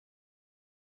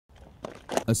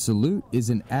A salute is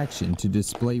an action to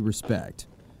display respect.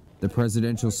 The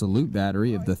Presidential Salute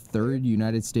Battery of the 3rd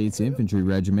United States Infantry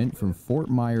Regiment from Fort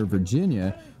Myer,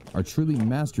 Virginia, are truly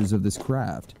masters of this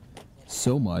craft.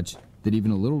 So much that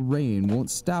even a little rain won't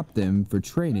stop them for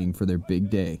training for their big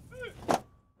day.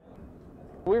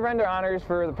 We render honors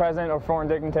for the president or foreign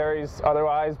dignitaries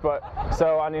otherwise, but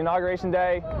so on the inauguration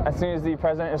day, as soon as the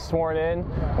president is sworn in,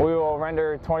 we will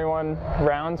render 21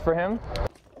 rounds for him.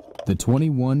 The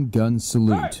 21-gun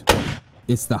salute.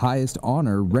 It's the highest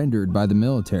honor rendered by the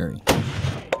military.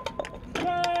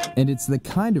 And it's the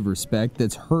kind of respect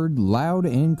that's heard loud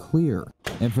and clear.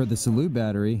 And for the salute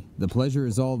battery, the pleasure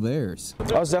is all theirs.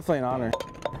 That was definitely an honor.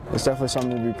 It's definitely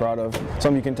something to be proud of.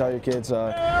 Something you can tell your kids.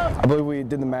 I believe we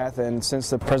did the math, and since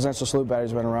the Presidential Salute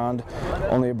Battery's been around,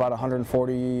 only about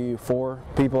 144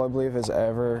 people, I believe, has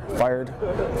ever fired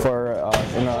for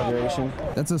inauguration.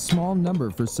 That's a small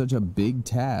number for such a big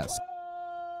task.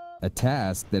 A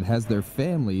task that has their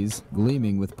families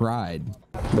gleaming with pride.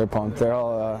 They're pumped. They're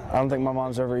all. I don't think my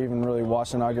mom's ever even really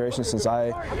watched inauguration since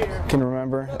I can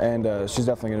remember, and she's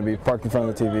definitely going to be parked in front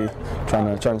of the TV,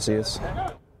 trying to see us.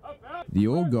 The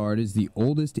Old Guard is the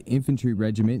oldest infantry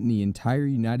regiment in the entire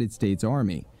United States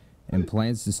Army, and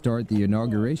plans to start the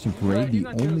inauguration parade the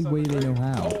only way they know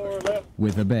how,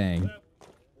 with a bang.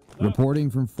 Reporting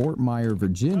from Fort Myer,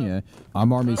 Virginia,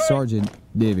 I'm Army Sergeant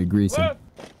David Greeson.